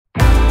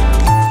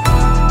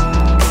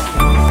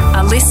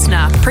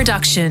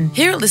production.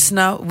 Here at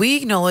Listener, we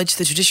acknowledge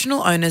the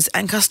traditional owners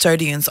and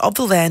custodians of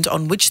the land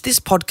on which this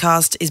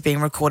podcast is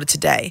being recorded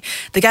today,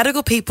 the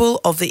Gadigal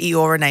people of the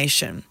Eora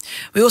Nation.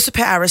 We also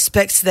pay our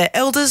respects to their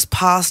elders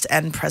past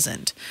and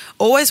present.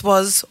 Always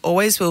was,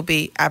 always will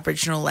be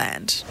Aboriginal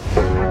land.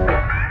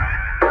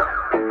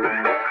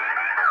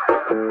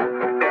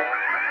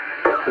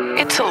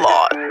 It's a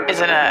lot,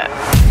 isn't it?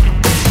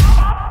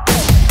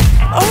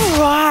 All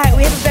right,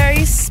 we have a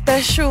very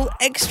special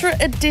extra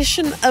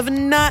edition of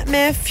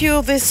Nightmare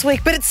Fuel this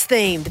week, but it's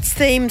themed. It's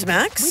themed,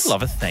 Max. We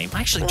love a theme.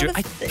 I actually do.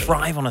 I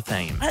thrive on a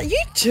theme.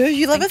 You do.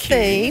 You love Thank a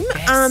theme. you.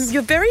 Yes.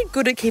 You're very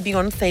good at keeping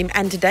on theme,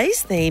 and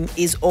today's theme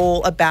is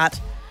all about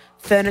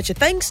furniture,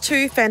 thanks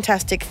to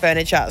Fantastic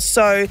Furniture.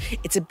 So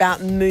it's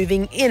about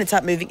moving in. It's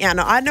about moving out.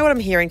 Now, I know what I'm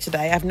hearing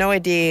today. I have no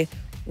idea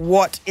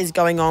what is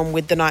going on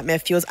with the Nightmare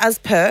Fuels. As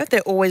per,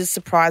 they're always a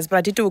surprise, but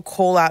I did do a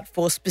call out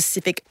for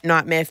specific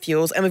Nightmare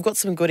Fuels, and we've got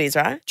some goodies,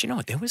 right? Do you know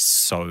what? There was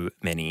so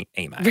many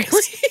emails.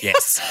 Really?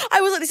 Yes.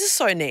 I was like, this is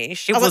so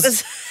niche.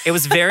 It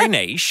was very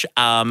niche.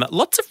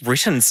 Lots of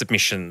written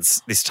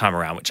submissions this time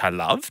around, which I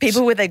loved.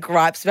 People with their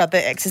gripes about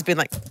their exes being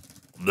like,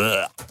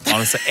 Blech.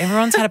 Honestly,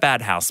 everyone's had a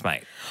bad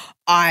housemate.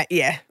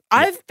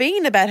 I've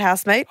been a bad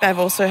housemate, but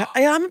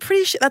I'm a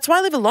pretty shit. That's why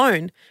I live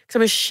alone, because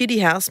I'm a shitty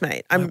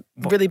housemate. I'm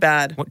really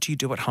bad. What do you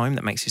do at home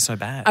that makes you so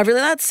bad? I really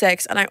like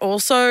sex, and I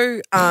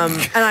also,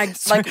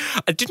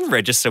 it didn't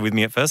register with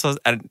me at first,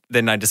 and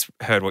then I just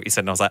heard what you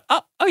said, and I was like,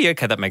 oh yeah,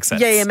 okay, that makes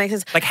sense. Yeah, makes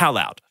sense. Like how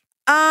loud?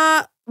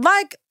 I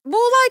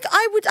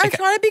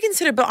try to be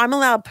considerate, but I'm a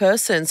loud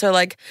person. So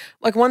like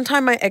one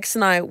time my ex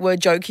and I were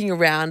joking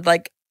around,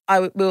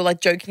 we were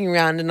joking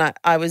around, and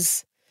I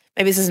was.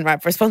 Maybe this isn't right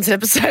for a sponsored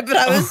episode, but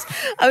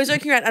I was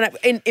joking around,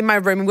 and in my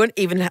room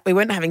we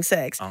weren't having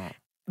sex,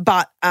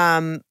 but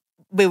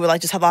we were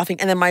just laughing,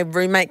 and then my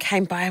roommate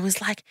came by and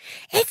was like,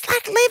 "It's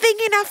like living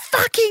in a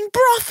fucking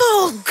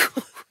brothel."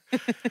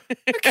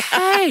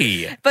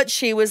 Okay, but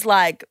she was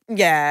like,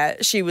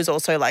 she was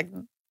also like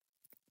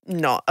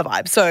not a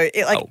vibe, so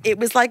it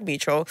was like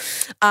mutual.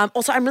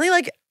 Also, I'm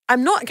really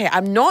I'm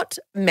not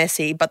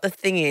messy, but the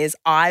thing is,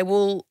 I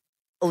will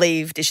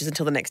leave dishes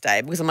until the next day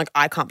because I'm like,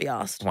 I can't be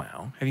asked.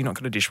 Wow. Have you not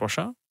got a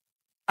dishwasher?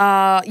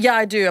 Yeah,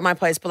 I do at my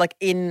place, but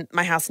in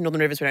my house in Northern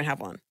Rivers, we don't have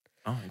one.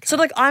 Oh, okay.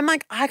 So I'm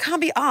like, I can't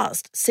be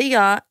asked. See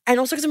ya. And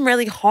also because I'm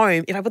rarely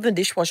home, if I put them in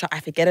the dishwasher, I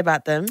forget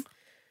about them.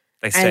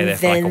 They stay there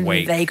for a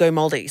week. They go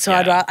moldy. So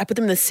I put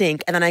them in the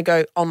sink, and then I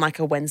go on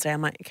a Wednesday.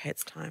 I'm like, okay,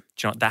 it's time.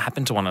 Do you know what? That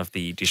happened to one of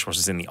the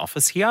dishwashers in the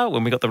office here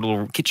when we got the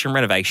little kitchen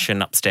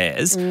renovation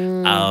upstairs.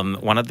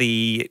 One of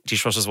the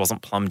dishwashers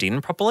wasn't plumbed in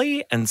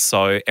properly, and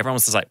so everyone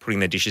was just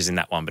putting their dishes in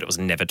that one, but it was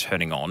never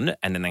turning on,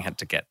 and then they had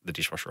to get the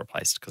dishwasher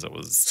replaced because it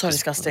was so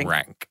disgusting.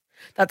 Rank.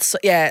 So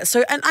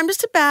and I'm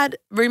just a bad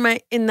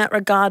roommate in that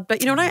regard,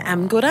 but you know what I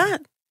am good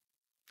at?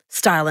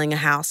 Styling a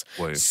house.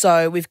 Woo.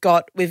 So we've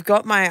got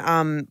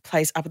my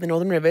place up in the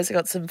Northern Rivers. I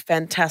got some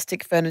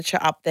fantastic furniture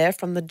up there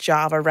from the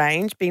Java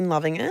range. Been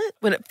loving it.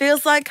 When it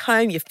feels like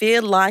home, you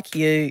feel like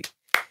you.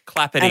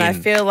 Clap it and in. I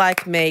feel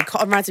like me.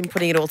 Conrad's been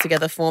putting it all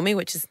together for me,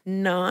 which is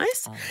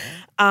nice. You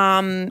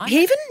know what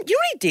he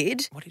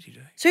did? What did he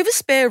do? So we have a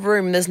spare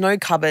room. There's no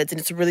cupboards,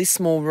 and it's a really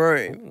small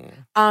room.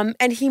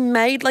 And he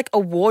made a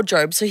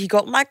wardrobe. So he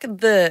got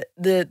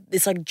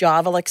this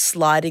Java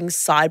sliding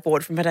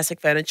sideboard from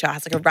Fantastic Furniture. It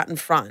has a rattan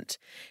front,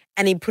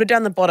 and he put it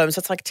down the bottom. So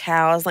it's like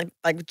towels,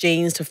 like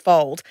jeans to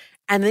fold.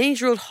 And then he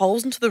drilled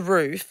holes into the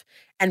roof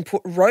and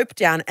put rope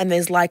down. And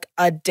there's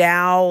a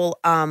dowel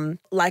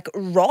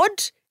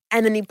rod.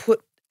 And then he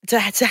put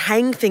to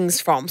hang things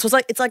from. So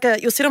it's like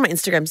you'll see it on my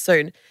Instagram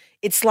soon.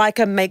 It's like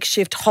a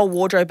makeshift whole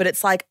wardrobe, but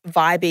it's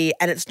vibey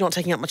and it's not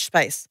taking up much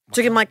space. It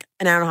took him an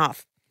hour and a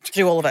half to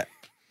do all of it.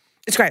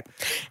 It's great.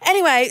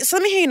 Anyway, so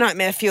let me hear your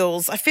Nightmare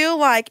Fuels. I feel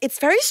like it's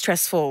very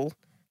stressful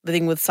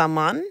living with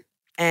someone,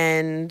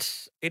 and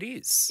it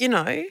is.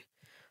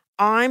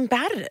 I'm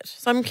bad at it.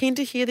 So I'm keen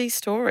to hear these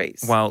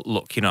stories. Well,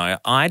 look,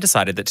 I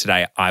decided that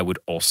today I would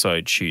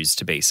also choose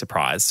to be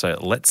surprised. So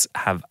let's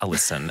have a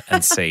listen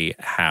and see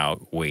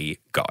how we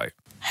go.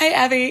 Hey,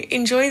 Abby,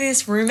 enjoy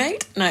this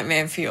roommate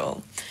Nightmare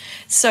Fuel.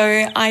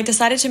 So I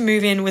decided to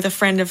move in with a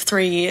friend of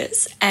 3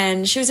 years,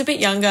 and she was a bit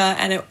younger,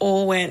 and it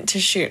all went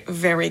to shit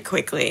very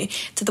quickly,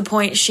 to the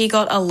point she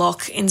got a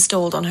lock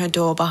installed on her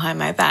door behind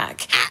my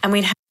back. And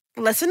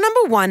Lesson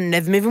number 1,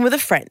 never move in with a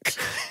friend.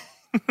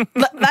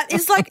 That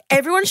is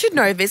everyone should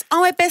know this.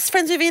 Oh, my best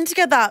friends moving in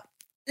together.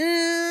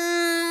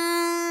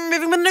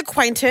 Moving with an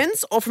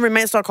acquaintance or from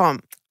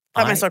roommates.com.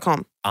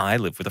 Roommates.com. I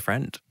live with a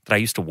friend that I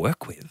used to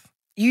work with.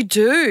 You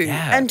do?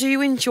 Yeah. And do you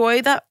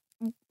enjoy that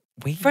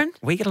friend?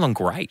 We get along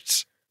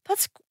great.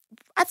 That's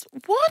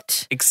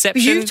what?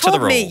 Exception to the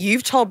rule.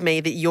 You've told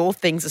me that your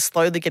things are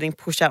slowly getting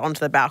pushed out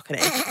onto the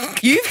balcony.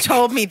 You've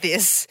told me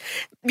this.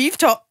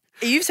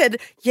 You've said,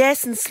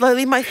 yes, and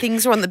slowly my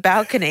things are on the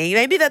balcony.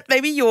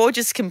 Maybe you're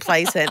just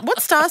complacent. What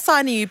star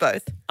sign are you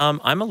both? I'm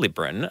a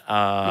Libran.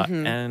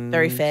 And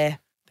very fair.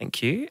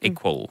 Thank you.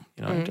 Equal,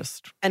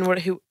 just. And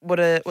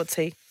what's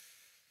he?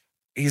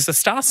 He's a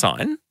star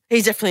sign.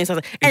 He's definitely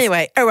something.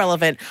 Anyway,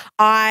 irrelevant.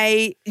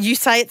 You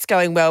say it's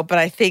going well, but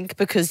I think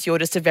because you're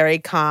just a very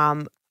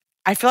calm,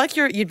 I feel like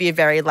you'd be a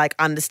very like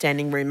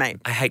understanding roommate.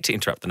 I hate to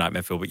interrupt the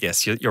nightmare, Phil, but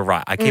yes, you're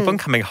right. I keep on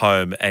coming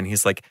home and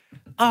he's like,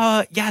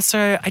 oh, yeah,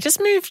 so I just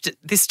moved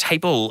this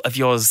table of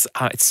yours.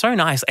 It's so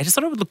nice. I just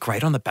thought it would look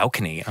great on the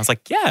balcony. I was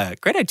like, yeah,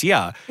 great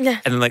idea. Yeah.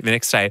 And then like the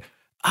next day,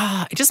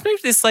 I just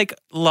moved this like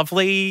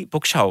lovely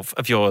bookshelf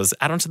of yours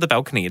out onto the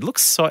balcony. It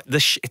looks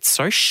it's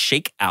so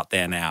chic out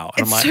there now.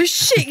 And It's so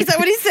chic. Is that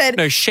what he said?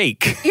 No,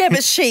 chic. Yeah,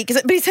 but chic.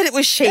 But he said it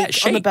was chic.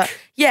 Yeah, on the chic. back.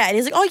 Yeah, and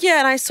he's like, oh yeah,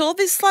 and I saw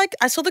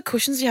the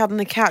cushions you had on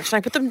the couch, and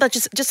I put them like,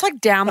 just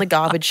like down the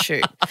garbage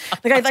chute.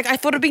 I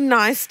thought it'd be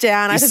nice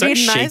down. You're I thought so it'd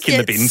be chic nice. in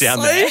the bin down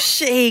so there.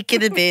 chic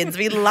in the bins.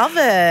 We love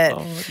it.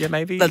 Oh, yeah,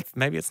 maybe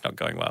it's not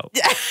going well.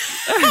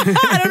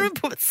 I don't want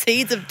to put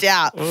seeds of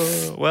doubt.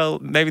 Well,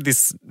 maybe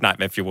this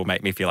nightmare fuel will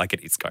make me feel like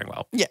it is going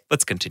well. Yeah.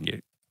 Let's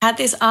continue. Had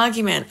this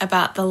argument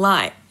about the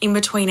light in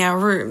between our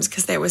rooms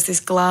because there was this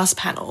glass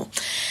panel,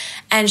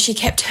 and she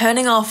kept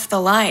turning off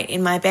the light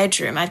in my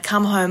bedroom. I'd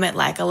come home at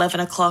like 11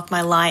 o'clock,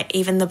 my light,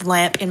 even the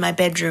lamp in my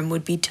bedroom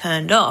would be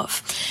turned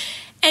off.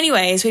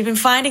 Anyways, we'd been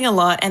fighting a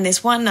lot, and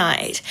this one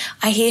night,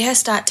 I hear her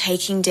start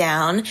taking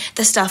down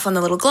the stuff on the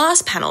little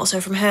glass panel.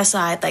 So from her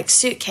side, like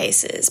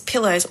suitcases,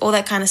 pillows, all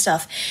that kind of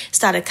stuff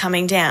started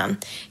coming down.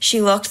 She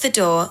locked the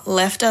door,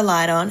 left her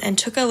light on, and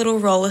took a little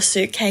roller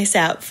suitcase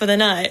out for the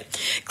night.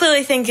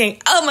 Clearly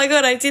thinking, oh my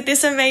God, I did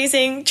this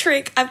amazing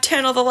trick. I've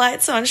turned all the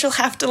lights on. She'll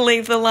have to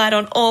leave the light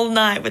on all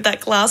night with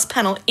that glass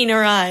panel in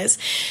her eyes.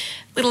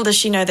 Little does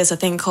she know there's a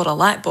thing called a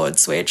light board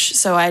switch,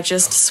 so I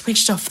just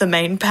switched off the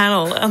main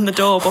panel on the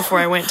door before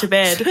I went to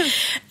bed.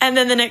 And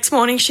then the next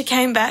morning she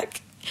came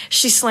back,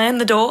 she slammed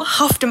the door,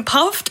 huffed and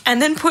puffed,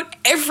 and then put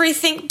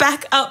everything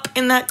back up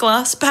in that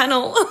glass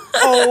panel.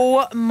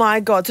 Oh my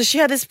God. So she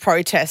had this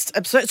protest.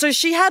 So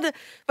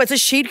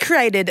she'd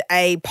created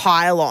a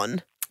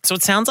pile-on. So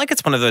it sounds like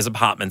it's one of those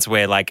apartments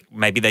where like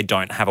maybe they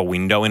don't have a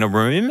window in a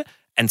room,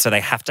 and so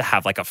they have to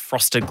have like a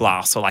frosted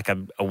glass or like a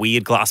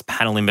weird glass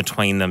panel in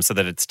between them so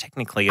that it's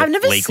technically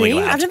legally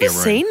allowed to be a room.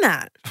 I've never seen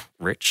that.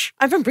 Rich.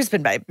 I'm from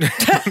Brisbane, babe. A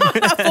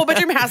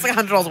 4-bedroom house, like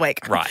 $100 a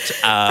week. Right.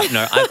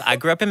 No, I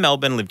grew up in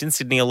Melbourne, lived in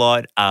Sydney a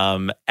lot,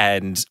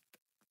 and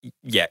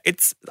yeah,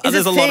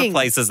 there's a lot of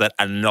places that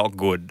are not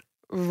good.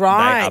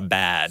 Right. They are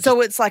bad.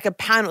 So it's like a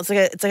panel.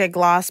 It's like a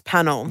glass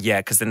panel. Yeah,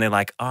 because then they're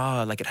like,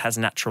 oh, like it has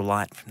natural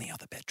light from the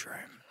other bedroom.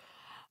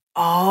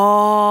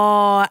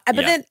 Oh, but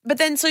Yeah.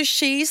 then, so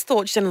she's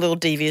thought she's done a little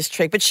devious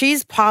trick, but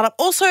she's part of.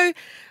 Also,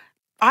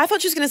 I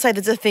thought she was going to say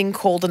there's a thing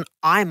called an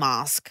eye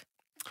mask.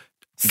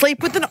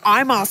 Sleep with an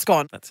eye mask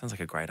on. That sounds like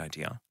a great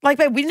idea. Like,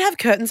 babe, we didn't have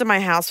curtains in my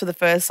house for the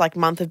first like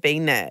month of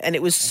being there, and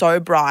it was so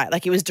bright.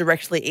 Like, it was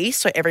directly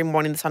east, so every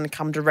morning the sun would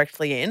come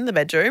directly in the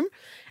bedroom,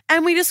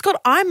 and we just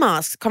got eye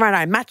masks, Conrad and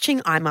I, matching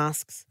eye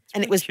masks,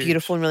 and it was cute.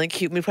 beautiful and really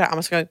cute. We put our eye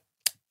mask and go,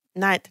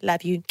 night,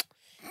 love you.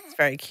 It's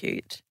very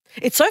cute.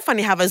 It's so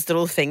funny how those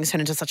little things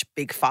turn into such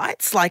big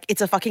fights. Like,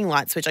 it's a fucking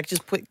light switch. Like,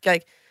 just put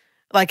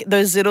like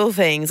those little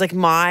things. Like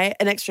an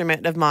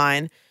ex-roommate of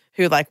mine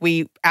who like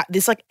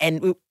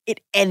it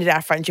ended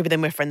our friendship, but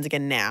then we're friends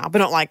again now. But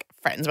not like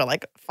friends. We're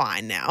like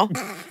fine now.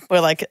 we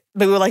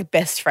were like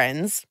best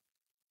friends.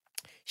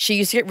 She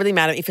used to get really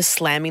mad at me for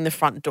slamming the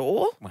front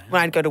door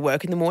when I'd go to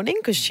work in the morning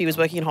because she was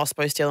working in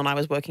hospo still and I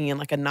was working in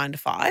like a 9 to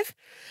 5.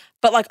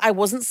 But like I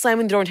wasn't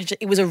slamming the door intentionally.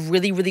 It was a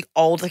really, really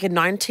old, like a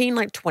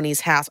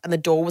 1920s house, and the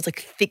door was like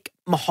thick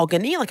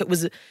mahogany. Like it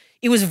was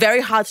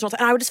very hard to not.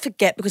 And I would just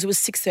forget because it was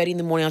 6:30 in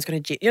the morning. I was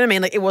going to gym. You know what I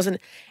mean? Like it wasn't.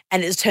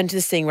 And it just turned to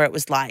this thing where it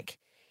was like,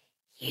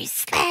 you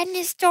slammed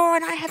this door,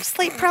 and I have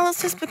sleep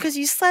paralysis because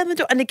you slammed the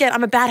door. And again,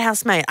 I'm a bad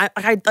housemate.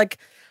 I like.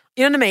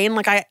 You know what I mean?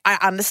 Like I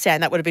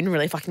understand that would have been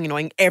really fucking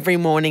annoying every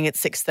morning at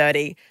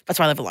 6:30. That's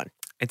why I live alone.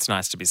 It's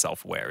nice to be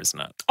self-aware, isn't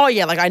it? Oh,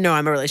 yeah, like I know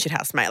I'm a really shit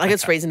housemate. Like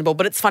it's reasonable,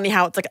 but it's funny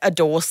how it's like a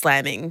door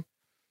slamming,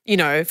 you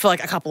know, for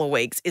like a couple of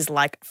weeks is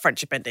like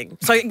friendship ending.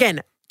 So again,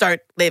 don't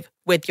live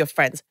with your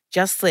friends.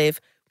 Just live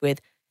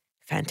with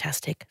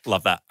fantastic.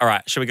 Love that. All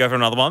right, should we go for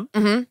another one?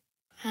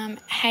 Mm-hmm.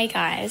 Hey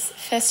guys,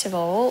 first of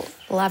all,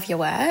 love your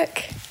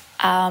work.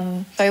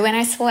 So when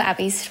I saw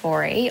Abby's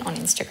story on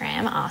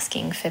Instagram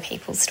asking for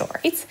people's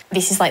stories,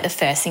 this is like the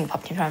first thing that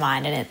popped into my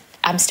mind, and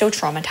I'm still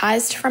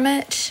traumatized from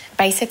it.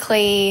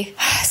 Basically,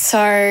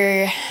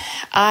 so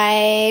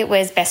I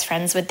was best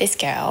friends with this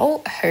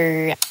girl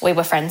who we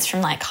were friends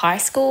from like high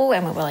school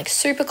and we were like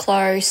super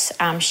close.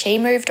 She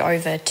moved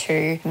over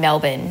to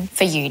Melbourne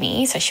for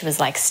uni, so she was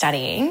like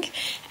studying.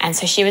 And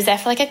so she was there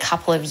for like a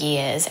couple of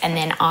years, and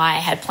then I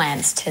had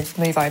plans to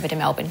move over to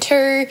Melbourne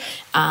too,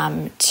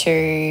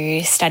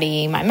 to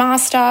study my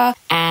master,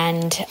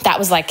 and that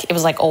was like, it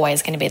was like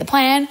always going to be the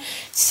plan.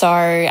 So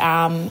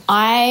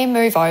I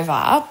move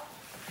over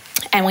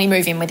and we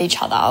move in with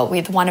each other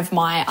with one of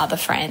my other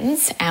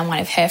friends and one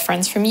of her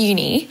friends from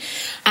uni.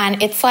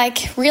 And it's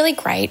like really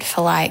great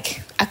for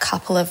like a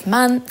couple of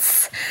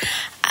months.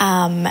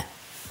 And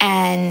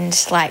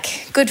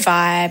like good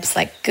vibes,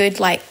 like good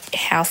like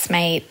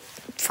housemate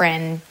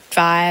friend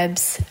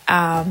vibes.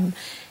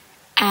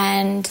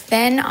 And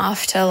then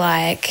after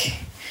like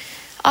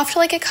after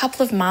like a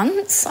couple of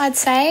months, I'd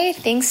say,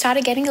 things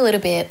started getting a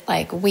little bit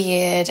like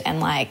weird and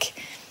like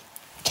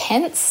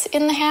tense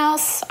in the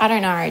house. I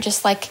don't know,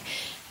 just like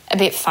a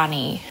bit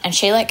funny. And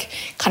she like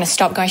kind of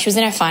stopped going. She was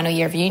in her final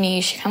year of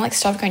uni. She kind of like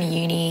stopped going to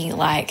uni.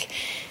 Like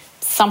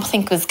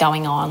something was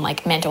going on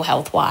like mental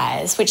health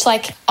wise, which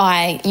like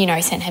I,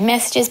 sent her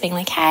messages being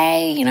like,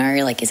 hey,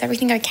 like, is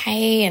everything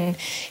okay? And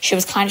she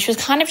was kind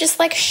of just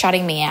like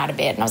shutting me out a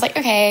bit. And I was like,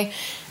 okay,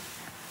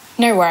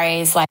 no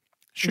worries. Like,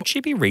 should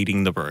she be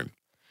reading the room?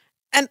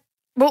 And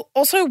well,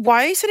 also,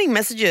 why are you sending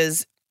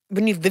messages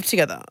when you've lived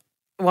together?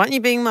 Why aren't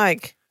you being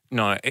like,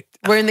 no,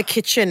 we're in the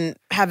kitchen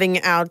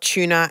having our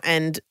tuna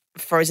and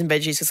frozen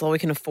veggies because all we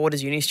can afford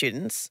as uni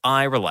students?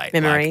 I relate.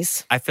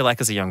 Memories. Like, I feel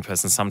like as a young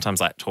person,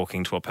 sometimes like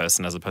talking to a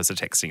person as opposed to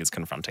texting is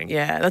confronting.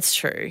 Yeah, that's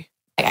true.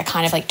 I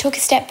kind of like took a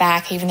step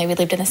back, even though we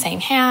lived in the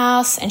same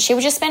house, and she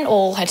would just spend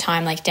all her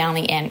time like down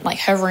the end. Like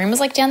her room was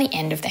like down the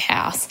end of the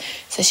house,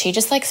 so she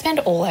just like spent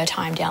all her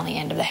time down the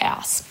end of the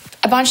house.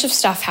 A bunch of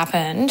stuff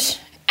happened,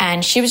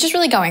 and she was just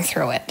really going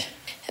through it.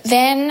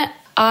 Then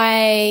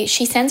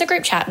she sends a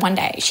group chat one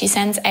day. She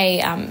sends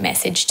a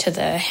message to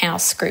the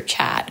house group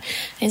chat.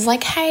 And it's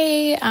like,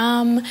 hey,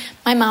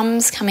 my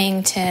mum's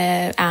coming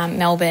to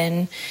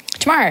Melbourne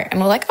tomorrow. And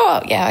we're like,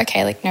 oh, yeah,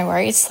 okay, like no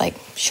worries. Like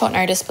short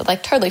notice, but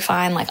like totally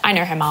fine. Like I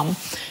know her mum.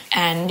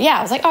 And yeah,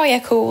 I was like, oh yeah,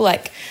 cool.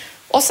 Like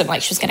awesome.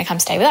 Like she was going to come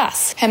stay with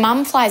us. Her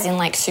mum flies in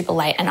like super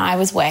late, and I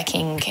was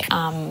working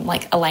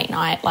like a late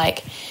night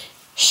like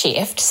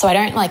shift, so I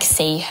don't like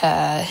see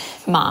her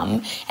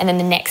mum. And then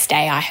the next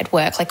day I had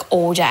work like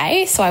all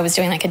day, so I was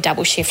doing like a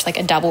double shift, like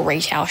a double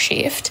retail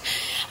shift.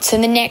 So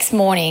the next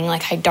morning,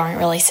 like I don't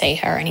really see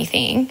her or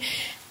anything.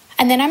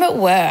 And then I'm at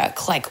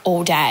work like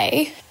all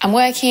day. I'm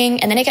working,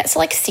 and then it gets to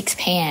like 6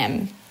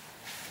 p.m.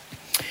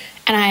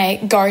 and I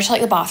go to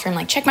like the bathroom,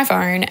 like check my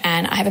phone,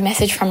 and I have a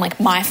message from like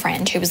my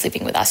friend who was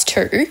living with us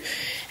too.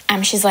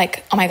 She's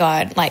like, oh my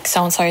God, like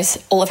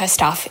so-and-so's, all of her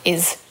stuff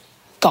is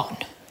gone.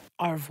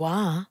 Au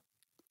revoir.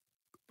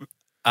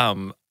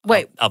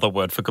 Wait, other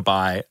word for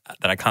goodbye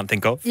that I can't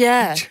think of.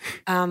 Yeah.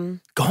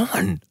 Gone.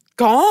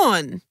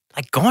 Gone.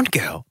 Like Gone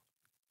Girl.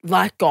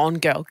 Like Gone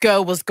Girl.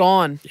 Girl was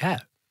gone. Yeah.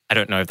 I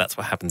don't know if that's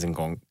what happens in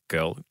Gone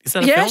Girl. Is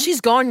that a film? Yeah,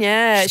 she's gone,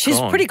 yeah. She's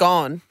gone. pretty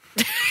gone.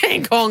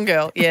 Gone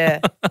Girl, yeah.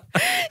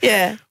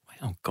 Yeah.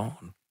 Wow,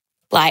 gone.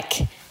 Like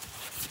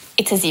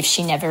it's as if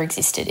she never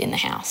existed in the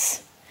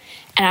house.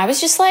 And I was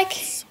just like,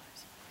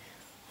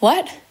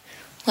 what?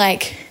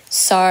 Like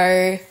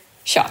so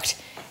shocked.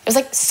 It was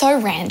like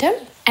so random.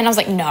 And I was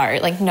like,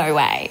 no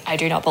way. I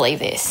do not believe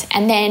this.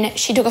 And then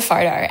she took a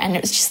photo, and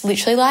it was just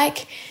literally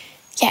like,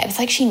 yeah, it was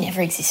like she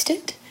never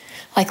existed.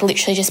 Like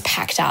literally just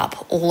packed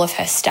up all of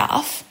her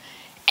stuff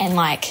and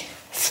like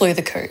flew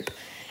the coop.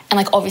 And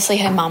like obviously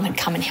her mum had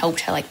come and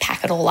helped her like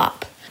pack it all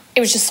up. It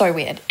was just so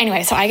weird.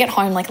 Anyway, so I get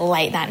home like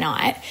late that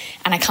night,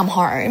 and I come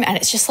home, and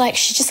it's just like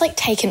she's just like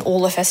taken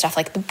all of her stuff,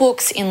 like the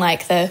books in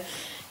like the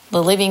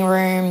living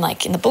room,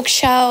 like in the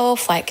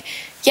bookshelf, like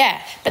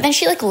yeah. But then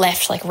she like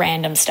left like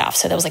random stuff.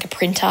 So there was like a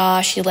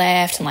printer she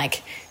left, and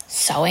like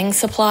sewing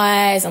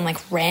supplies and like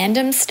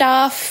random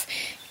stuff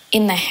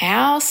in the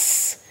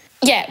house.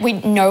 Yeah,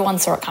 no one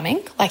saw it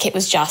coming. Like it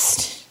was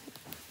just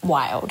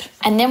wild.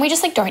 And then we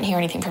just like don't hear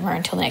anything from her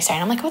until the next day.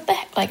 And I'm like, what the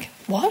heck? Like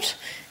what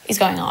is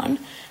going on?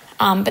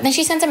 But then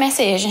she sends a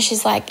message, and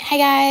she's like, hey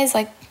guys,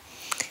 like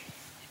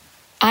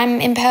I'm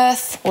in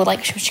Perth. Well,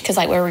 like, because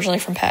like we're originally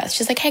from Perth.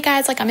 She's like, hey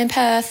guys, like I'm in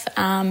Perth.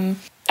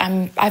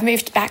 I've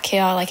moved back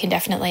here like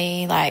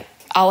indefinitely. Like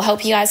I'll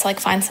help you guys like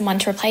find someone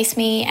to replace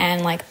me,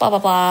 and like blah blah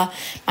blah.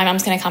 My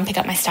mum's gonna come pick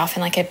up my stuff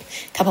in like a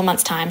couple of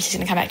months' time. She's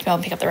gonna come back to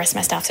Melbourne and pick up the rest of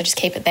my stuff. So just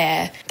keep it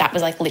there. That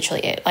was like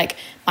literally it. Like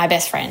my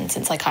best friend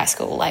since like high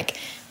school, like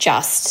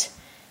just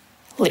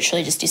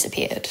literally just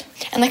disappeared.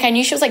 And like I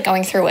knew she was like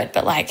going through it,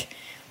 but like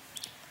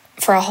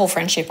for our whole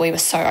friendship, we were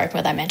so open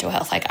with our mental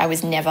health. Like I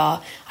would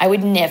never,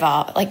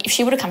 like if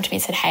she would have come to me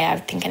and said, hey, I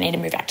think I need to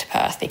move back to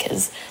Perth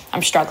because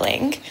I'm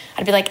struggling,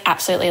 I'd be like,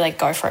 absolutely, like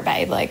go for it,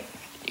 babe. Like,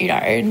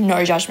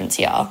 no judgments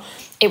here.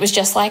 It was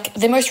just like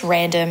the most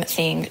random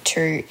thing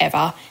to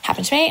ever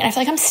happen to me. And I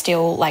feel like I'm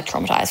still like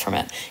traumatized from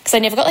it because I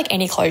never got like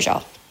any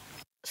closure.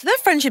 So that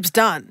friendship's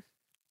done.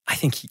 I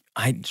think, you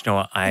know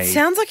what, It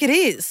sounds like it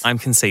is. I'm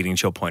conceding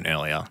to your point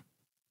earlier.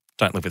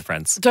 Don't live with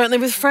friends. Don't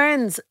live with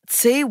friends.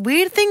 See,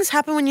 weird things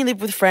happen when you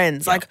live with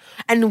friends. Yeah. Like,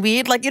 and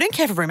weird, like, you don't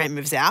care if a roommate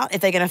moves out, if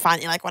they're going to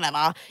find you, like,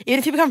 whatever. Even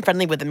if you become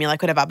friendly with them, you're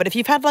like, whatever. But if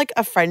you've had, like,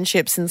 a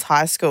friendship since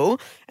high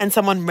school and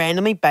someone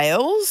randomly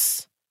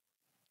bails,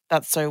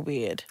 that's so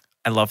weird.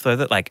 I love, though,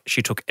 that, like,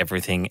 she took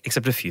everything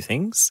except a few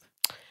things.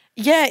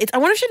 Yeah, I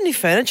wonder if she had any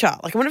furniture.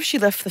 Like, I wonder if she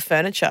left the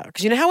furniture.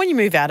 Because you know how when you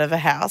move out of a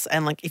house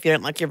and, like, if you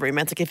don't like your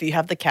roommates, like, if you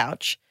have the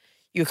couch,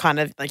 you're kind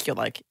of, like, you're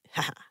like,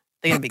 haha.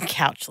 They're going to be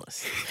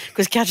couchless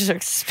because couches are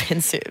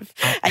expensive.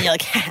 And you're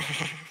like,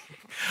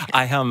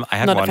 I had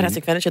not one. a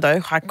fantastic furniture though,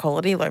 high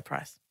quality, low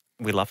price.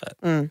 We love it.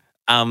 Mm.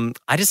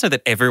 I just know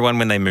that everyone,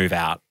 when they move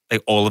out, they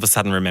all of a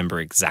sudden remember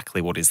exactly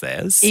what is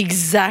theirs.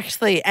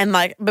 Exactly. And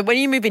like, but when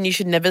you move in, you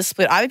should never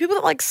split. I have people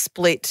that like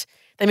split,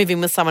 they move in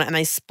with someone and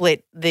they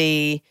split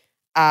the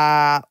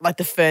like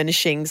the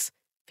furnishings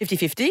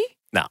 50-50.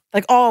 No.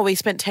 Like, oh, we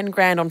spent 10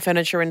 grand on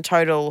furniture in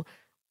total.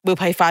 We'll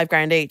pay 5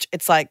 grand each.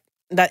 It's like,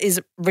 that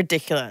is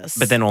ridiculous.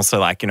 But then also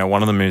like,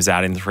 one of them moves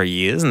out in 3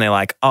 years and they're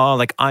like, oh,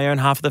 like I own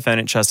half of the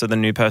furniture, so the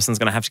new person's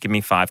going to have to give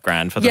me 5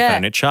 grand for the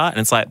furniture. And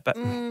it's like, but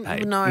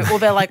babe. No. Or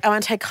they're like, I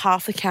want to take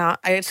half the couch.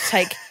 I have to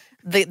take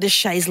the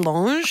chaise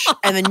lounge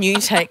and then you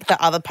take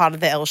the other part of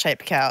the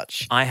L-shaped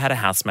couch. I had a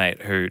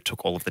housemate who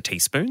took all of the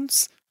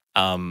teaspoons.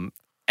 And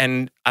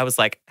I was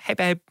like, hey,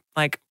 babe,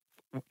 like,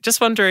 just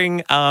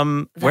wondering,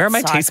 where are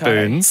my psycho.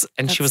 teaspoons?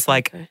 And she That's was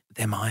like, psycho.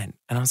 they're mine.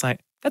 And I was like,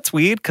 that's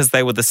weird because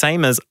they were the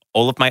same as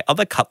all of my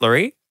other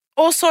cutlery.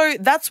 Also,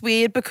 that's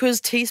weird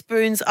because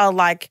teaspoons are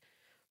like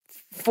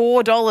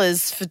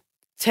 $4 for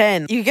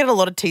 10. You get a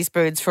lot of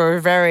teaspoons for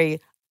a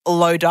very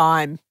low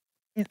dime.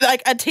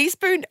 Like a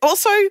teaspoon,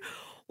 also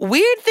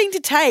weird thing to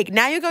take.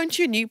 Now you're going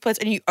to your new place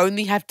and you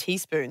only have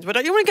teaspoons. But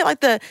don't you want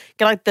to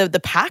get the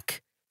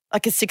pack?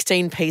 Like a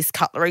 16-piece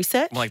cutlery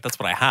set? Well, like that's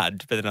what I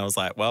had. But then I was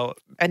like, well,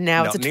 And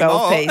now it's a not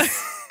anymore.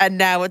 12-piece. And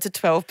now it's a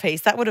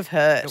 12-piece. That would have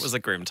hurt. It was a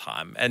grim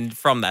time. And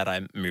from that,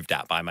 I moved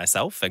out by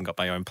myself and got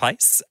my own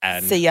place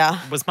and See ya.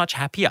 was much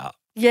happier.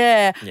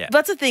 Yeah. Yeah.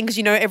 That's the thing because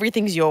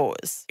everything's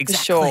yours. For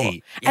Exactly. sure.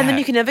 And then Yeah.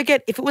 you can never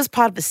get, if it was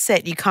part of a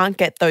set, you can't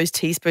get those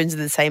teaspoons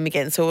the same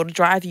again. So it'll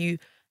drive you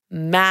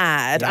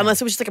mad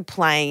unless it was just like a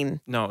plain.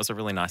 No, it was a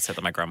really nice set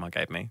that my grandma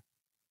gave me.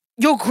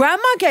 Your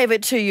grandma gave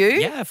it to you?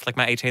 Yeah, for like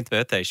my 18th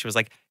birthday. She was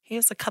like,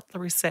 here's a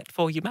cutlery set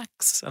for you,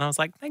 Max. And I was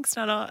like, thanks,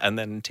 Nana. And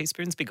then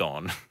teaspoons be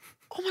gone.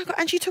 Oh my God.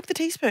 And she took the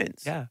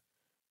teaspoons? Yeah.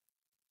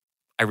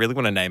 I really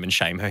want to name and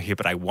shame her here,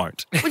 but I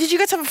won't. Well, did you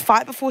guys have a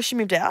fight before she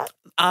moved out?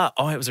 It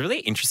was a really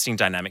interesting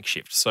dynamic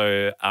shift.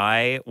 So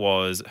I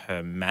was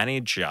her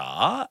manager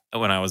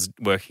when I was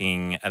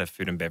working at a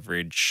food and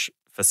beverage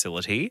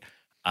facility.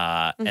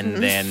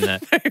 And then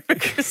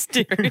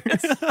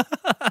Mysterious.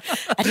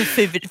 At a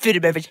food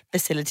and beverage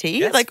facility.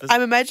 Yes, like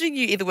I'm imagining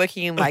you either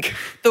working in like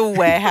the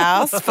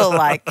warehouse for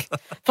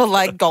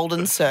like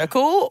Golden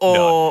Circle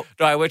or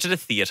No, I worked at a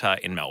theatre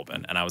in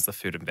Melbourne and I was the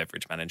food and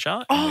beverage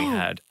manager and we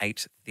had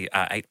 8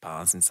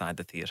 bars inside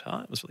the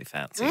theatre. It was really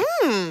fancy.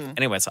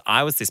 Anyway, so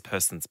I was this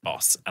person's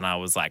boss and I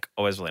was like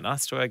always really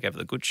nice to her, gave her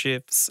the good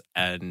shifts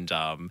and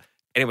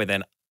anyway,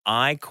 then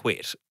I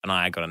quit and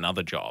I got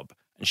another job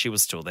and she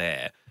was still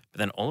there. But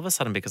then all of a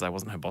sudden, because I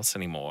wasn't her boss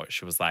anymore,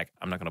 she was like,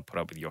 I'm not going to put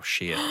up with your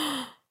shit.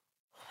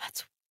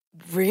 That's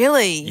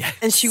really. Yes.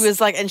 And she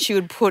was like, and she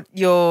would put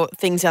your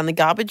things down the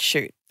garbage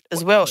chute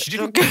as well. She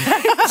didn't. That's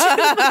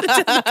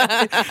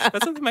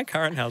not my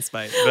current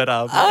housemate. But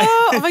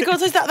Oh my God.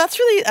 So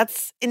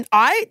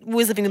I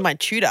was living with my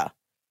tutor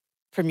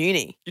from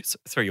uni.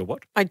 Sorry, your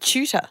what? My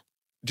tutor.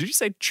 Did you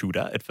say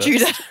tutor at first?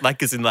 Tutor.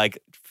 Like as in like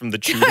from the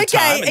tutor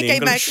time? Okay,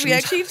 Max, we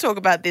actually talk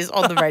about this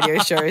on the radio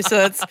show.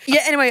 So it's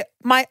anyway,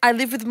 I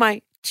live with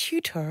my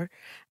tutor.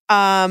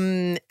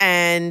 And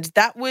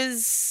that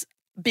was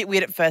a bit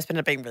weird at first, but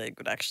ended up being really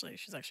good actually.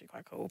 She's actually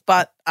quite cool.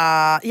 But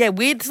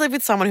weird to live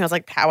with someone who has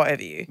like power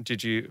over you.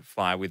 Did you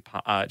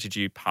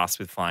pass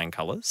with flying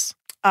colours?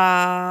 You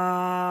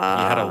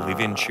You had a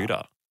live-in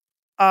tutor.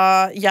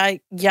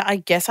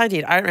 I guess I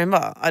did. I don't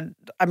remember.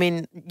 I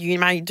mean,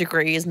 my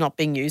degree is not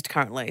being used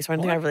currently, so I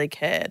don't think I really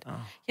cared. Oh.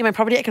 Yeah, my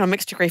property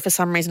economics degree for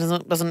some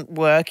reason doesn't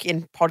work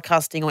in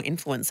podcasting or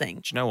influencing.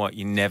 Do you know what?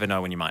 You never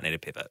know when you might need a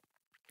pivot.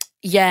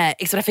 Yeah,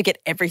 except I forget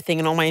everything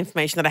and all my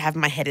information that I have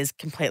in my head is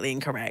completely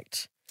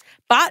incorrect.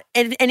 But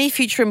any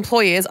future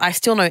employers, I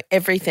still know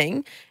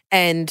everything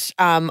and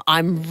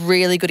I'm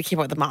really good at keeping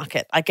up with the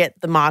market. I get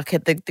the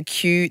market,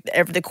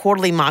 the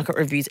quarterly market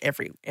reviews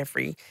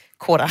every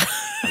quarter.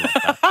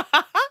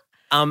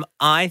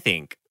 I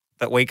think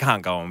that we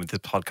can't go on with this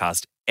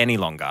podcast any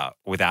longer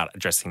without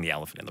addressing the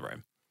elephant in the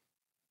room.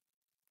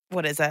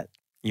 What is that?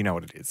 You know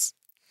what it is.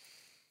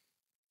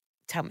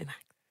 Tell me, Max.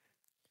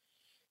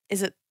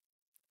 Is it?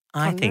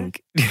 I Conrad?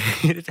 think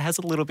it has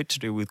a little bit to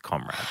do with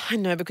Comrade. I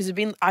know because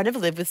I never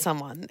lived with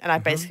someone and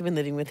I've basically been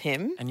living with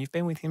him. And you've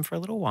been with him for a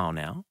little while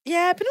now.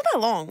 Yeah, but not that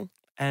long.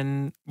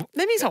 And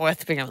Maybe it's not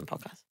worth bringing on the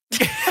podcast.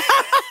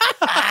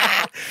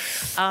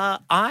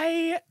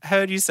 I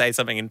heard you say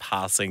something in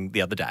passing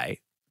the other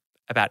day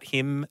about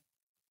him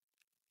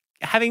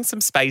having some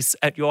space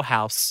at your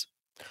house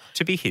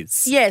to be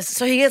his. Yes,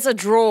 so he gets a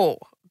drawer,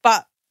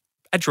 but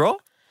A drawer?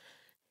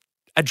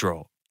 A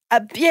drawer.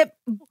 yeah,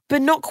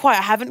 but not quite.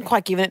 I haven't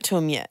quite given it to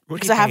him yet What do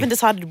because you I haven't mean?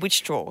 decided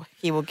which drawer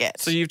he will get.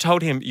 So you've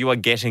told him you are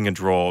getting a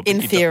drawer. But in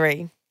you don't-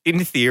 theory,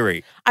 In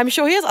theory. I'm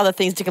sure he has other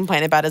things to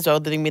complain about as well.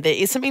 Living with it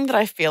is something that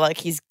I feel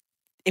like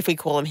if we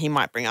call him, he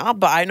might bring up.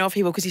 But I don't know if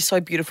he will because he's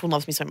so beautiful and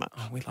loves me so much.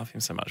 Oh, we love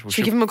him so much. Should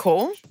we give him a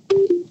call?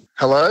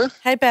 Hello.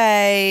 Hey,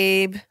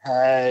 babe.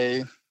 Hey.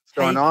 What's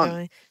going How you on?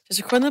 going?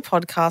 Just recording the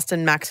podcast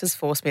and Max has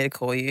forced me to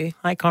call you.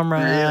 Hi,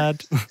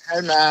 Comrade.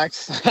 Hey,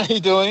 Max. How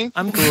you doing?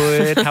 I'm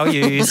good. How are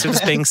you? You still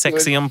just being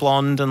sexy and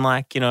blonde and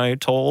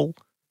tall?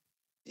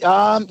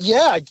 Yeah.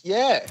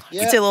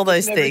 Still all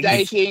those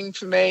Everyday things. thing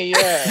for me.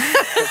 Yeah,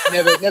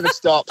 it never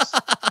stops.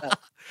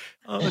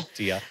 Oh,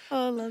 dear.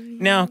 Oh, I love you.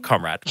 Now,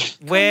 Comrade,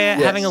 we're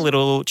having a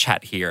little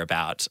chat here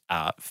about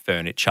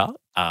furniture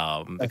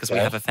because we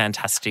Okay. have a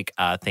fantastic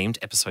themed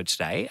episode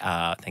today,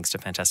 thanks to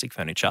Fantastic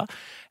Furniture.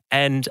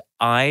 And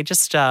I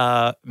just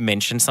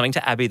mentioned something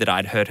to Abby that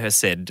I'd heard her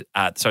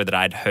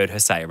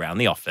say around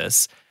the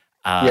office.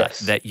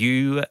 That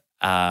you,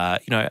 are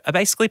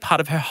basically part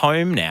of her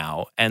home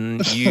now,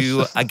 and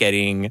you are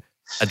getting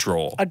a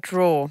drawer. A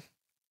drawer.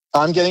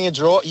 I'm getting a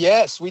drawer.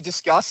 Yes, we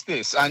discussed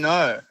this. I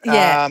know.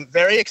 Yeah.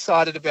 Very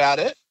excited about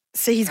it.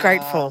 See, he's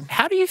grateful.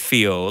 How do you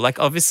feel? Like,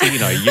 obviously,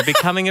 you're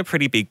becoming a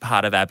pretty big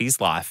part of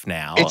Abby's life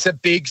now. It's a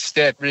big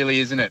step, really,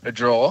 isn't it? A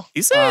drawer.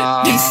 Is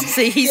it?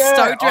 See, he's yeah,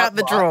 stoked about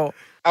the drawer.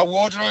 A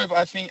wardrobe,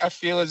 I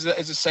feel is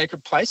a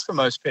sacred place for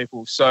most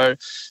people. So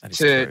That is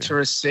true. to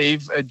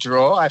receive a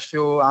drawer, I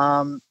feel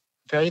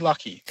very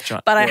lucky.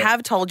 But I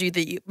have told you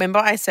that remember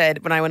I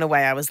said when I went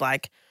away, I was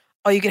like,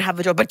 oh, you can have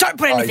the drawer, but don't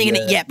put anything in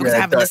it yet because I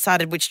haven't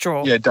decided which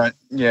drawer.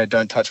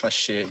 Don't touch my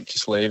shit.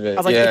 Just leave it. I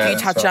was like, if you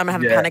touch it, I'm going to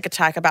have a panic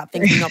attack about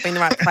things not being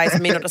in the right place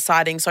and me not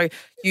deciding. So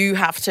you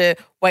have to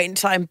wait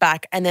until I'm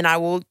back and then I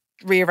will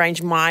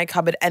rearrange my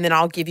cupboard and then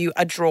I'll give you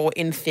a drawer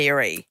in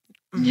theory.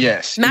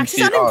 Yes. Max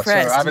is sorry,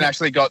 unimpressed. I haven't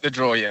actually got the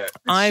drawer yet.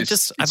 I've got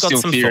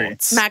some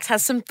thoughts. Max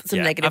has some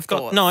negative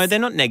thoughts. No, they're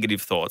not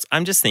negative thoughts.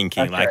 I'm just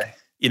thinking Okay.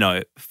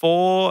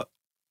 for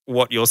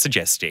what you're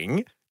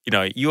suggesting,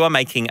 you are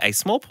making a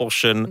small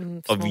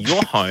portion of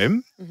your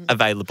home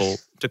available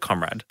to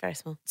Comrade. Very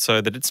small. So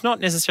that it's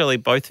not necessarily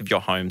both of your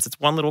homes. It's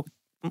one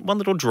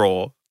little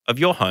drawer of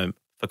your home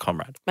for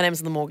Comrade. My name's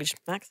on the mortgage,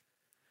 Max.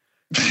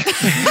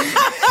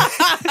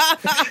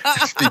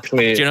 Let's be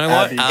clear. Do you know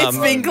what? It's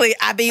been clear.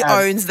 Abby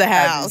owns the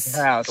house. Abby's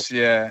house,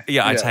 yeah.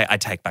 Yeah, I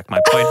take back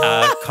my point.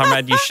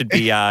 Comrade, you should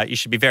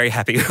be very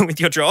happy with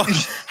your drawer.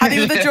 Happy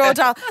with the drawer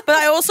tile. But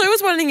I also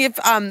was wondering if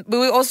we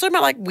were also talking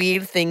about like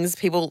weird things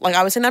people like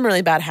I was saying I'm a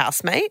really bad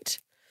housemate.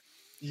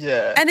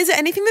 Yeah. And is there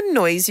anything that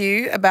annoys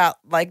you about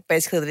like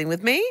basically living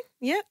with me?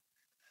 Yeah.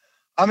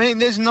 I mean,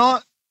 there's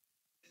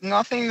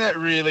nothing that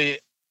really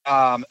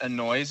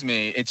annoys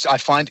me. I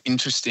find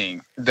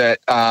interesting that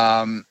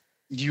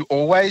you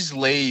always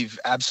leave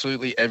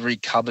absolutely every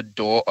cupboard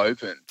door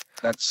open.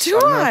 Do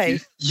I?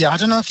 I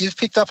don't know if you've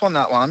picked up on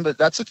that one, but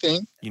that's a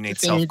thing. You need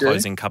It's a thing you do.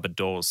 self-closing cupboard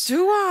doors.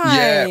 Do I?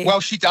 Yeah. Well,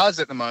 she does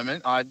at the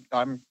moment.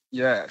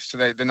 So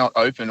they're not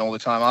open all the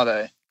time, are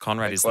they?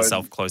 Conrad is the closing.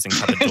 self-closing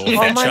cupboard door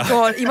Oh my fetcher.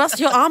 God!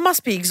 Your arm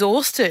must be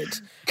exhausted.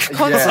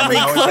 Constantly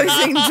Yeah, I know.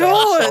 closing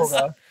doors.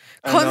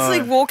 I Constantly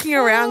know. walking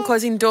around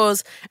closing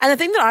doors. And the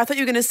thing that I thought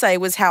you were going to say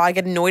was how I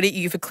get annoyed at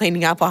you for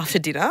cleaning up after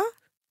dinner.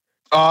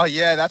 Oh,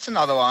 yeah, that's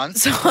another one.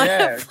 So I yeah,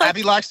 have, like-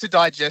 Abby likes to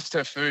digest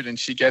her food and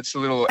she gets a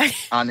little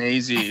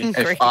uneasy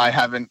Angry. if I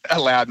haven't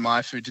allowed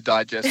my food to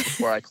digest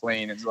before I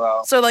clean as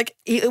well. So like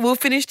we'll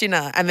finish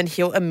dinner and then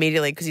he'll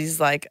immediately because he's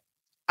like.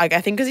 I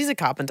think because he's a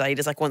carpenter, he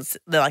just like wants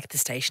the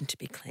station to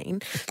be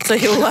clean. So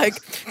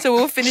so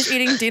we'll finish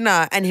eating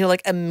dinner and he'll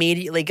like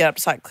immediately get up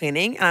to start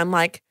cleaning. And I'm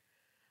like,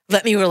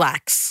 let me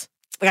relax.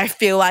 Like I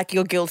feel like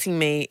you're guilting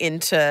me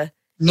into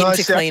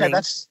cleaning.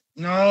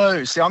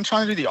 I'm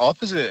trying to do the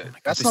opposite.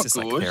 That's This not is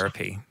good. like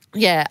therapy.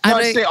 Yeah, No,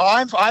 I know. see,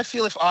 I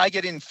feel if I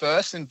get in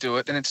first and do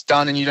it, then it's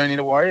done and you don't need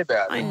to worry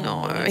about it. I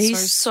know. that's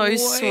He's so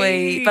so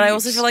sweet. But I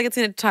also sweet. feel like it's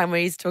in a time where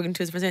he's talking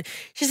to his friends.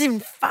 She doesn't even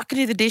fucking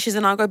do the dishes.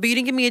 And I'll go, but you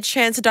didn't give me a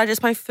chance to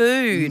digest my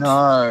food.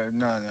 No.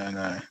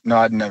 No,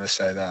 I'd never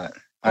say that.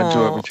 I do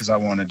Oh. it because I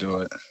want to do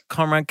it.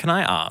 Comrade, can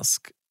I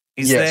ask,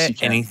 is Yes, there you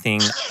can. anything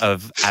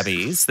of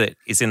Abby's that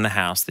is in the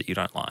house that you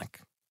don't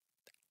like?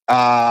 Oh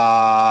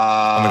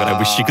Oh my God, I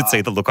wish you could see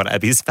the look on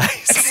Abby's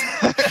face.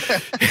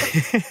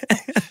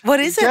 What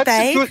is it,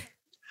 babe?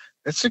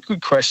 That's a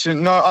good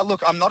question. No,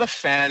 look, I'm not a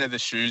fan of the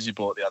shoes you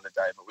bought the other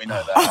day, but we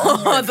know that.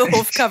 Oh, the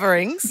hoof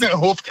coverings. The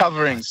hoof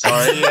coverings,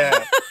 sorry,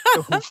 yeah.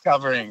 The hoof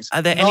coverings.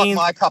 Are there not any-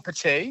 my cup of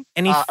tea.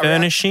 Any Around-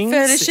 furnishings?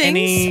 Furnishings?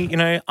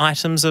 Any,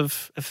 items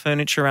of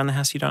furniture around the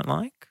house you don't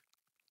like?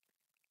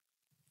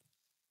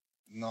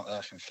 Not that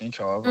I can think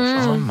of.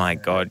 Oh my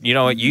God. You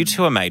know what? You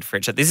two are made for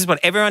each other. This is what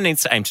everyone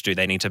needs to aim to do.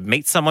 They need to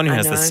meet someone who I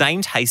has the know.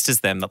 same taste as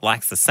them, that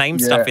likes the same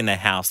Yeah. stuff in their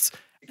house,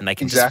 and they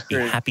can just be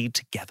Exactly. happy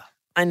together.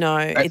 I know.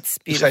 It's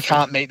If beautiful. they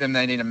can't meet them,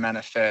 they need to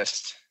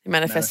manifest.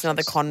 Manifest another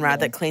Manifest, Conrad yeah.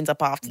 that cleans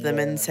up after them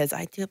and Yeah. says,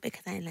 I do it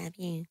because I love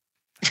you.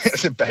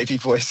 The baby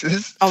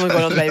voices. Oh my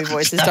God, all the baby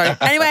voices. Don't.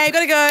 Anyway, I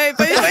gotta go.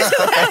 Baby voices.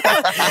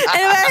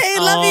 Anyway,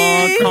 love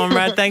you.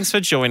 Comrade, thanks for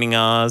joining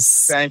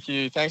us. Thank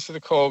you. Thanks for the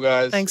call,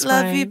 guys. Thanks,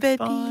 Love mate. you, baby.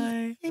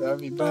 Bye.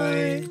 Love you.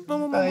 Bye.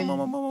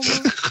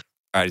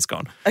 All right, he's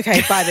gone. Okay,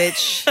 bye,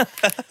 bitch.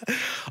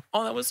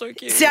 Oh, that was so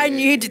cute. See, I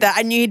knew he'd do that.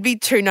 I knew he'd be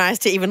too nice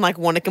to even like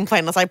want to complain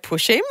unless I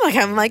push him. Like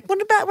I'm like,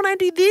 what about when I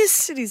do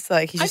this? And he's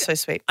like, he's just so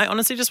sweet. I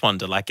honestly just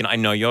wonder, I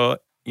know your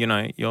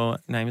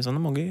name is on the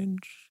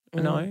mortgage.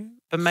 I know.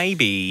 But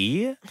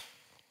maybe,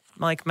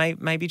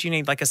 maybe do you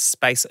need a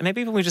space?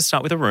 Maybe we just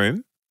start with a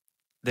room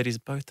that is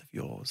both of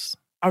yours.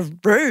 A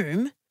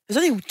room?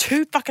 There's only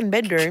 2 fucking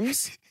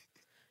bedrooms.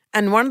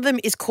 And one of them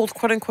is called,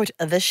 quote unquote,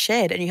 the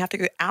shed. And you have to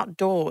go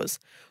outdoors.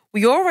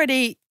 We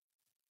already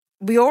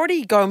we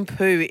already go and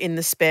poo in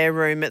the spare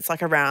room. It's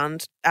like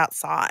around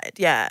outside.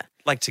 Yeah.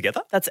 Like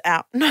together? That's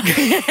out. No, yeah,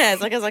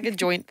 it's like a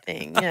joint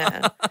thing.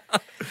 Yeah.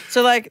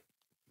 So like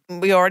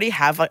we already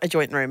have like a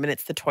joint room and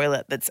it's the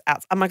toilet that's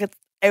out. I'm like,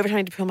 every time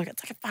I need to poo, I'm like,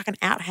 it's like a fucking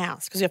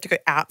outhouse because you have to go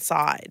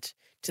outside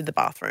to the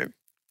bathroom.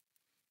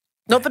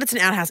 Not that it's an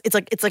outhouse. It's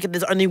like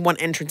there's only one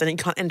entrance and you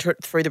can't enter it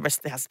through the rest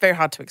of the house. It's very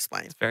hard to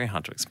explain. It's very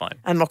hard to explain.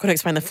 I'm not going to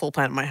explain the full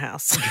plan of my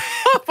house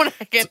when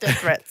I get to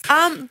threats.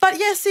 But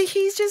yeah, see,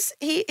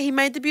 he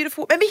made the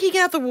beautiful. Maybe he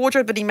can have the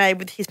wardrobe that he made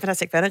with his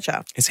fantastic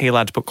furniture. Is he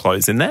allowed to put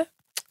clothes in there?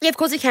 Yeah, of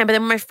course he can. But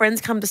then when my friends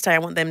come to stay, I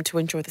want them to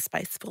enjoy the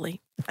space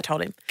fully. I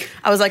told him.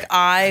 I was like,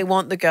 I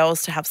want the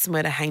girls to have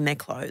somewhere to hang their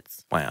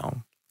clothes.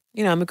 Wow.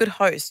 You know, I'm a good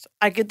host.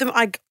 I get them.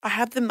 I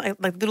have them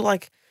like little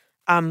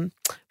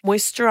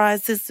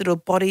moisturizers, little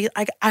body.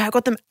 I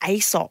got them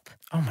Aesop.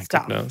 Oh my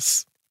stuff.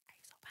 goodness.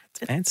 It's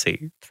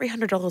fancy.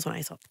 $300 on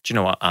Aesop. Do you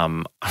know what?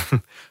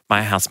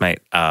 My housemate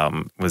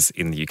was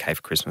in the UK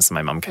for Christmas and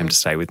my mum came to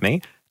stay with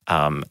me.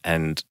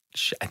 And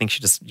I think she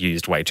just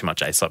used way too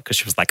much Aesop because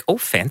she was like, oh,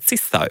 fancy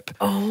soap.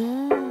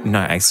 Oh.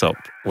 No, Aesop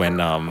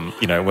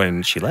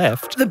when she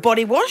left. The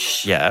body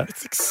wash? Yeah.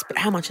 It's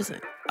how much is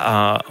it?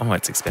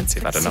 It's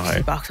expensive. I don't know.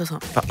 $60 or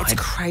something. But it's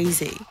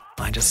crazy.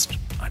 I just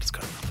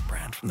got another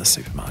brand from the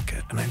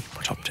supermarket and I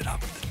topped it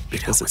up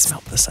because it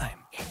smelled the same.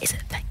 Yeah, is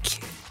it? Thank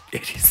you.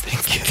 It is,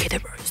 thank you. Yeah, the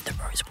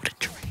rose wooden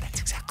tree. That's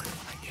exactly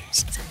what I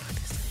used.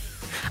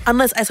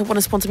 Unless Aesop want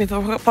to sponsor me for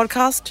a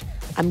podcast,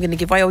 I'm going to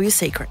give away all your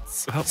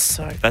secrets. Well,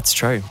 that's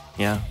true,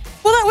 yeah.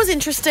 Well, that was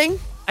interesting.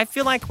 I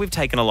feel like we've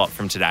taken a lot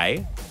from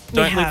today.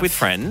 Don't live with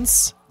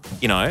friends.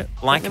 You know,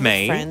 like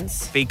me,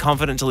 be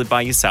confident to live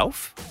by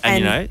yourself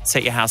and,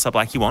 set your house up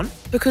like you want.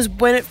 Because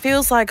when it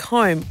feels like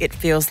home, it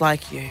feels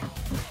like you.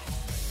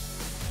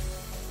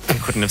 I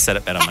couldn't have said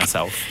it better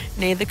myself.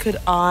 Neither could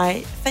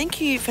I.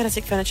 Thank you,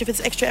 Fantastic Furniture, for this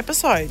extra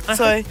episode. I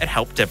hope it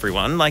helped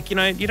everyone. Like, you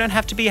don't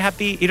have to be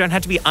happy. You don't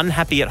have to be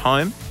unhappy at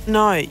home.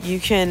 No, you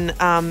can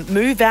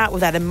move out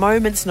without a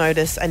moment's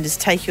notice and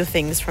just take your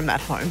things from that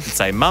home.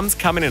 Say, Mum's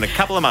coming in a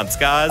couple of months,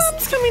 guys.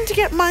 Mum's coming to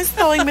get my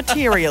sewing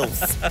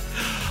materials.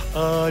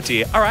 Oh,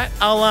 dear. All right,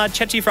 I'll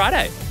chat to you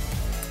Friday.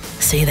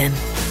 See you then.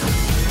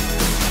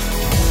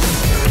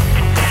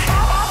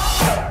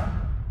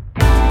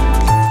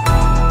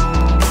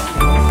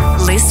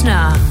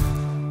 Listener.